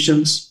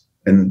applications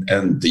and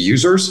the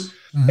users,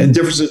 and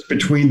differences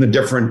between the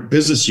different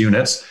business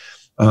units,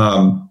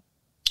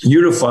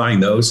 unifying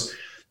those.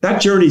 That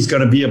journey is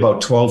going to be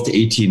about 12 to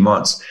 18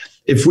 months.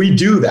 If we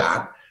do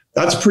that,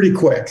 that's pretty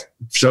quick.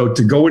 So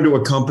to go into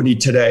a company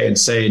today and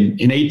say,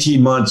 in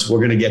 18 months, we're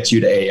going to get you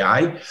to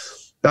AI,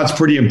 that's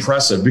pretty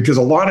impressive, because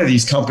a lot of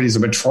these companies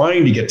have been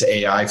trying to get to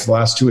AI for the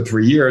last 2 or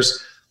 3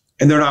 years,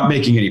 and they're not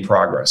making any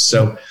progress.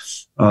 So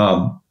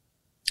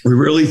we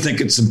really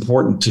think it's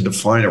important to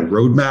define a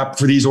roadmap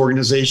for these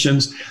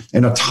organizations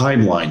and a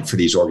timeline for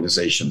these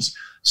organizations.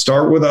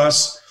 Start with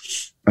us.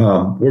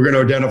 We're going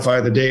to identify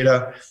the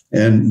data,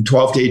 and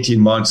 12 to 18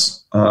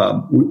 months,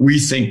 we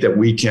think that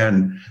we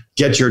can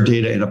get your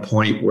data in a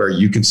point where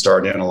you can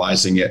start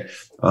analyzing it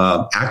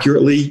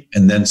accurately,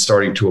 and then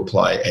starting to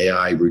apply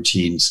AI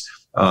routines.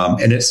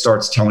 And it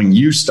starts telling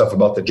you stuff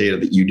about the data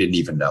that you didn't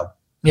even know.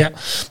 Yeah.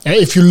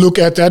 If you look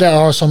at that, there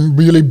are some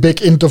really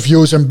big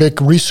interviews and big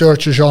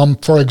researchers on,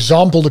 for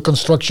example, the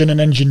construction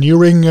and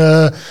engineering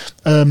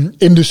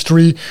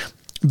industry.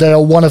 They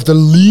are one of the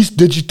least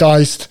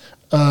digitized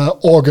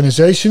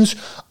organizations.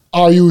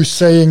 Are you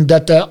saying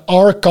that there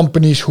are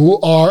companies who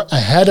are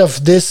ahead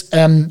of this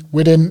and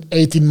within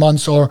 18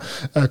 months or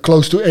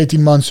close to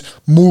 18 months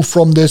move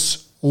from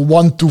this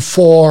 1 to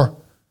 4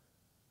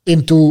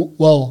 into,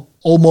 well,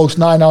 almost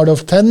 9 out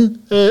of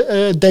 10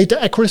 data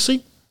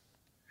accuracy?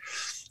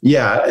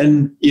 Yeah.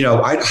 And,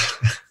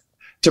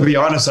 to be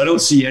honest, I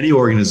don't see any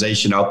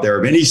organization out there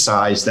of any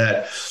size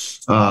that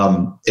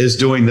is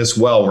doing this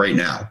well right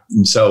now.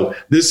 And so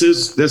this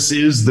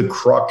is the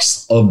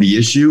crux of the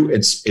issue.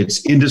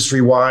 It's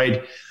industry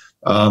wide,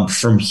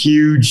 from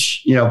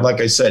huge,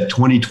 like I said,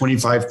 20,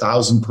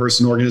 25,000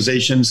 person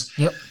organizations,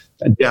 yep,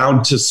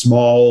 down to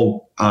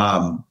small,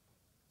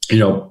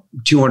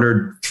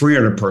 200,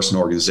 300 person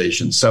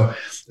organizations. So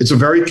it's a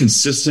very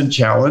consistent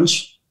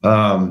challenge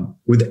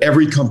with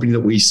every company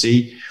that we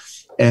see.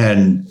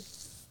 And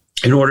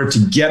in order to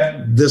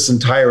get this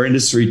entire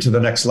industry to the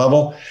next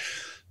level,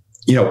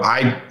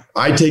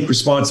 I take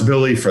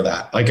responsibility for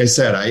that. Like I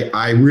said,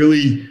 I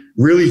really,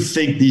 really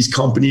think these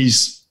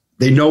companies,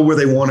 they know where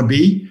they want to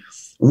be.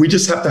 We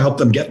just have to help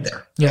them get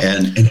there, yeah,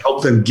 and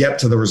help them get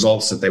to the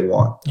results that they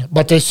want. Yeah,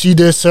 but they see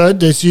this a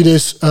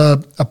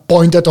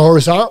point at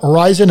the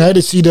horizon.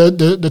 They see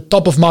the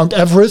top of Mount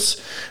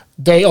Everest.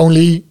 They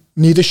only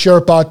need a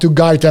Sherpa to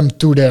guide them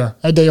to there.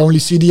 They only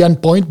see the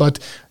end point, but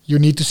you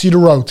need to see the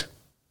road.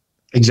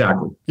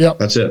 Exactly. Yeah,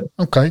 that's it.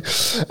 Okay,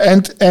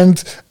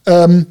 and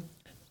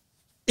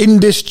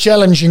in this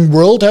challenging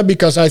world,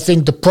 because I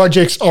think the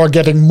projects are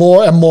getting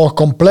more and more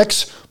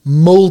complex,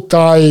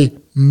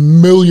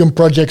 multi-million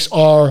projects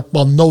are,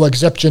 no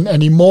exception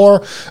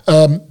anymore.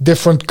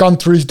 Different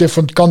countries,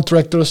 different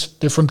contractors,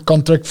 different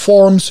contract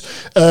forms.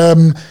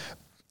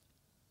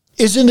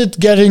 Isn't it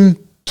getting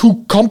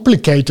too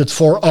complicated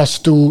for us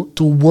to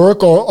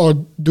work, or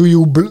do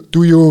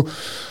you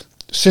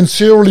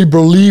sincerely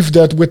believe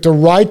that with the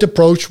right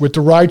approach, with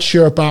the right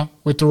Sherpa,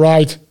 with the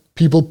right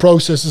people,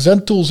 processes,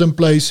 and tools in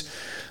place,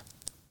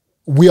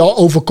 we are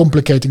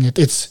overcomplicating it?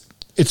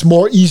 It's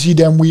more easy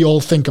than we all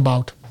think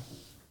about.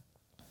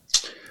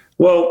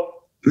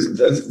 Well,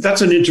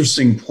 that's an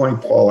interesting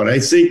point, Paul. And I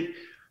think,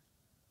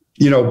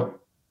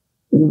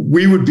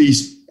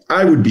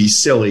 I would be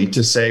silly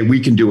to say we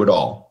can do it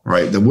all,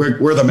 right? That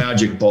we're the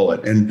magic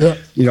bullet. And,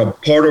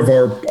 part of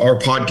our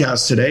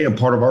podcast today and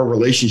part of our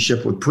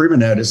relationship with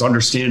Primonet is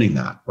understanding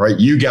that, right?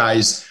 You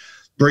guys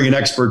bring an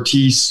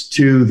expertise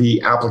to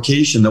the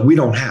application that we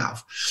don't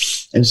have.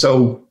 And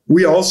so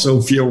we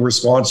also feel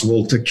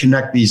responsible to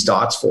connect these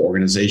dots for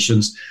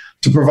organizations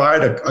to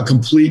provide a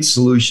complete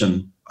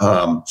solution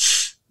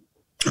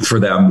for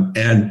them,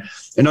 and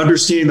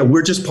understanding that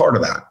we're just part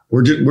of that.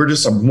 We're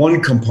just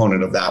one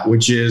component of that,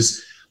 which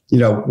is,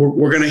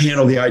 we're going to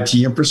handle the IT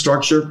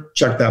infrastructure,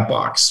 check that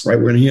box, right?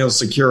 We're going to handle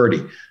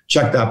security,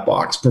 check that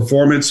box.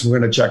 Performance, we're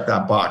going to check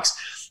that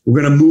box.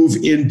 We're going to move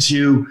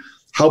into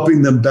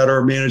helping them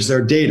better manage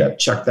their data,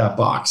 check that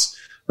box,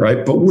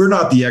 right? But we're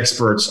not the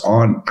experts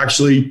on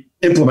actually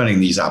implementing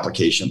these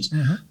applications.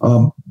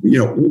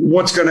 Mm-hmm.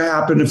 What's going to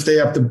happen if they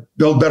have to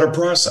build better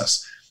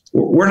process?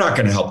 We're not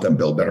going to help them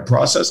build better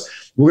process.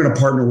 We're going to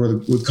partner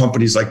with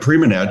companies like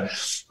Primonet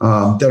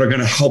that are going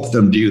to help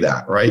them do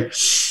that, right?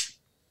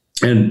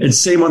 And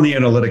same on the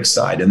analytics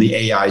side and the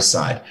AI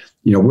side.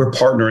 We're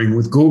partnering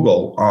with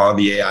Google on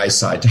the AI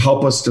side to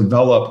help us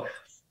develop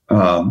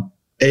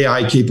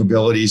AI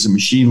capabilities and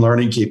machine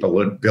learning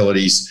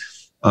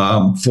capabilities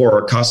for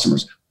our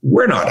customers.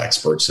 We're not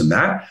experts in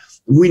that.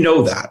 We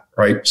know that,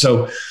 right?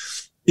 So,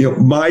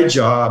 my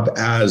job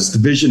as the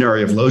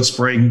visionary of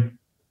LoadSpring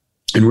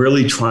and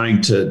really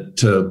trying to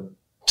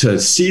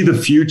see the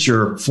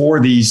future for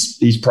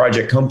these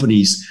project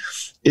companies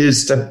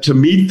is to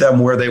meet them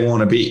where they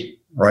want to be,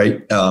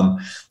 right?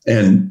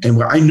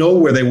 And I know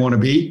where they want to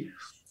be.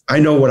 I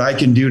know what I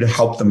can do to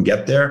help them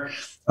get there.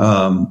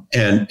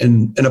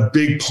 And a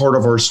big part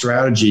of our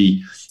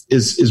strategy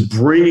is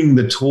bringing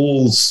the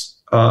tools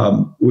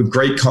with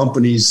great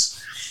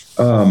companies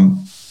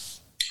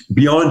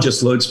beyond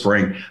just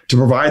LoadSpring to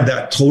provide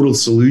that total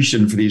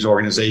solution for these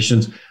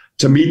organizations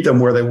to meet them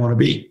where they want to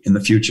be in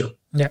the future.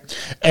 Yeah,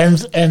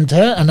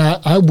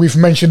 and we've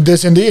mentioned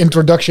this in the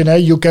introduction.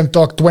 You can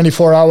talk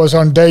 24 hours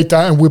on data,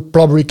 and we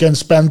probably can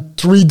spend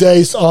 3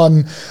 days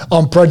on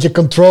project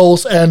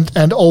controls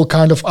and all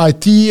kind of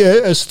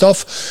IT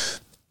stuff.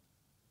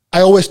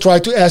 I always try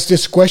to ask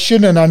this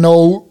question, and I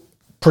know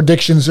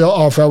predictions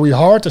are very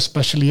hard,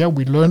 especially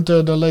we learned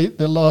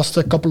the last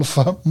couple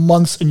of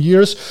months and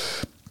years.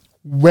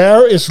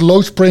 Where is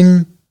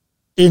LoadSpring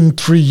in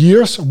 3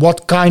 years?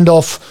 What kind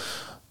of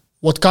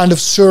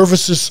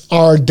services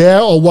are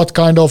there, or what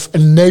kind of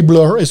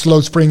enabler is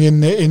LoadSpring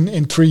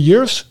in 3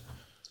 years?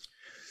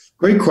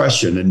 Great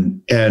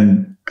question,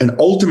 and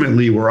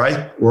ultimately where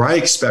I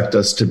expect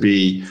us to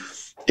be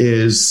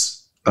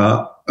is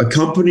a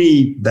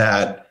company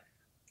that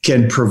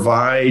can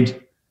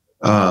provide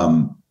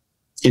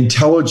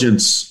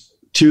intelligence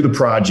to the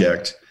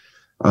project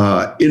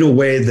in a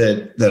way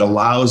that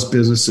allows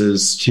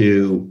businesses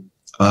to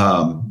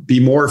be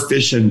more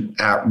efficient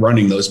at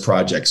running those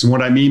projects. And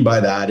what I mean by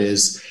that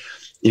is,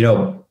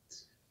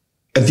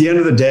 at the end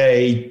of the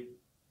day,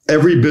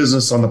 every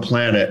business on the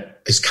planet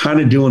is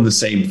kind of doing the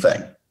same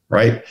thing,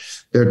 right?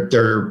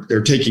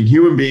 They're taking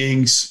human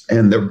beings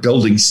and they're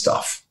building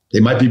stuff. They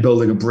might be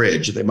building a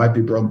bridge. They might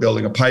be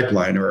building a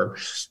pipeline or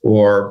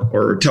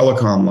a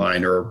telecom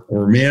line or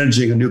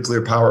managing a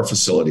nuclear power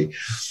facility.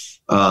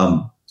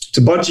 It's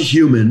a bunch of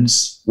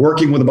humans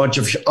working with a bunch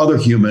of other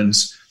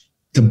humans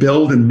to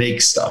build and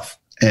make stuff.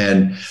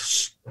 And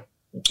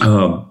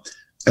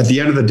at the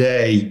end of the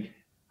day,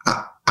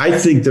 I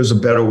think there's a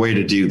better way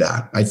to do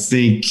that. I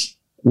think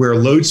where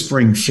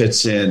LoadSpring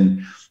fits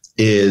in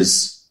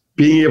is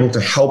being able to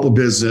help a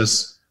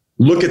business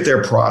look at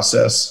their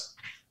process,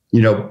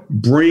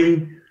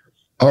 bring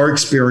our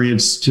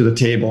experience to the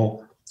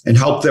table and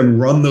help them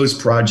run those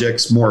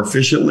projects more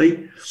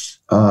efficiently.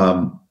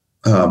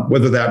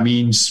 Whether that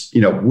means,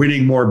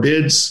 winning more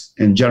bids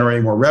and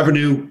generating more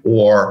revenue,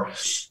 or,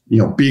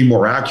 being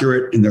more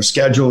accurate in their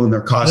schedule and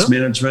their cost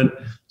management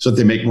so that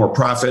they make more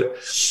profit,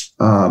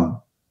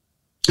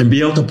 and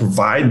be able to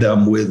provide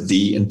them with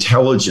the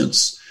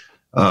intelligence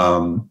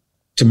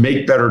to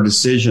make better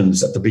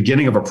decisions at the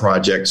beginning of a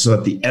project so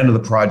that the end of the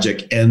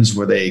project ends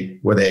where they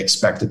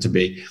expect it to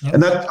be. Yep.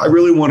 And that I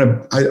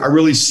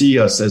really see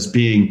us as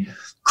being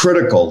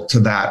critical to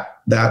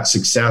that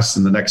success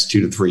in the next 2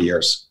 to 3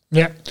 years.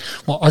 Yeah,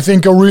 well, I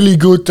think a really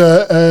good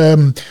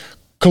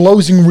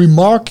closing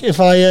remark, if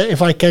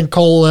I can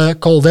call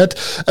that.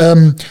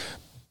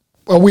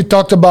 Well, we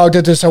talked about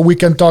it, so we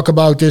can talk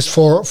about this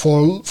for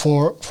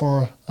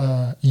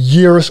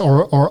years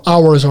or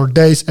hours or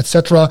days,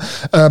 etc.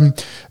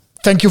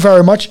 Thank you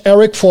very much,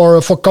 Eric,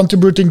 for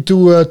contributing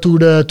to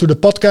the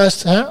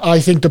podcast. I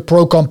think the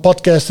ProCon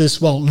podcast is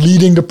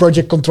leading the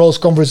project controls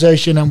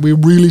conversation, and we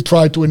really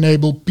try to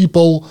enable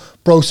people,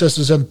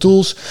 processes, and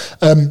tools.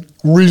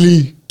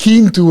 Really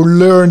keen to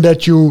learn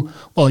that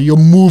you're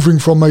moving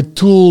from a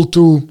tool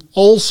to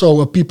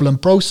also a people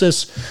and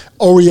process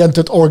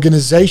oriented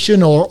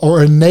organization or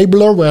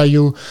enabler, where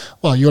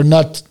you're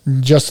not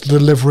just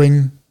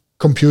delivering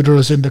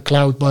computers in the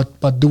cloud,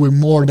 but doing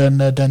more than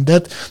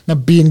that. Now,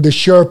 being the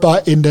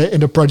Sherpa in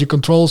the project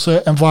controls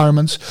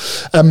environments.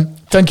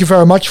 Thank you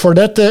very much for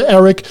that,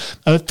 Eric.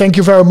 Thank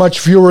you very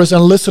much, viewers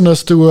and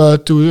listeners,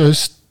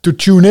 to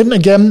tune in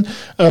again.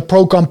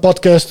 ProCon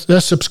podcast,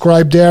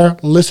 subscribe there.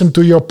 Listen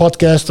to your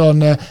podcast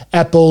on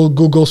Apple,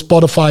 Google,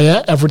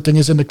 Spotify. Everything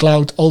is in the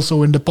cloud,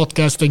 also in the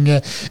podcasting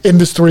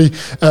industry.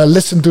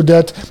 Listen to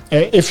that.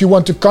 If you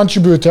want to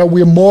contribute,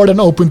 we are more than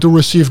open to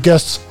receive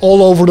guests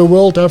all over the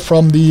world,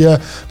 from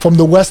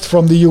the West,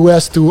 from the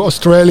US to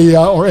Australia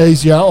or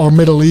Asia or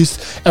Middle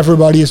East.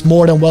 Everybody is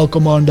more than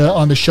welcome on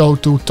the show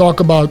to talk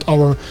about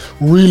our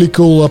really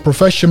cool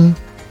profession.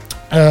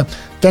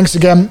 Thanks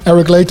again,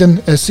 Eric Layton,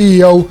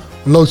 CEO,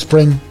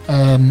 LoadSpring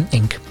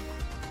Inc.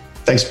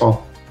 Thanks,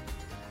 Paul.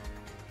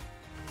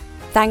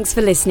 Thanks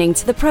for listening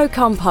to the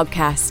ProCon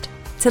podcast.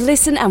 To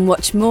listen and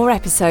watch more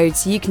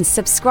episodes, you can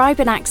subscribe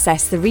and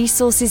access the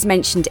resources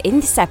mentioned in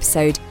this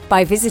episode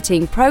by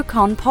visiting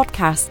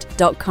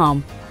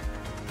proconpodcast.com.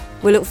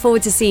 We look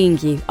forward to seeing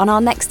you on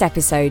our next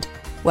episode,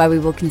 where we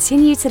will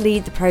continue to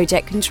lead the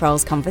project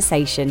controls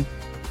conversation.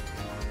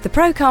 The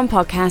ProCon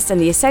podcast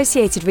and the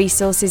associated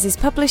resources is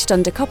published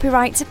under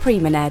copyright to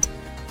Premoned.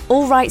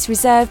 All rights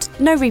reserved,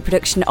 no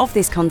reproduction of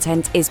this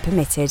content is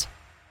permitted.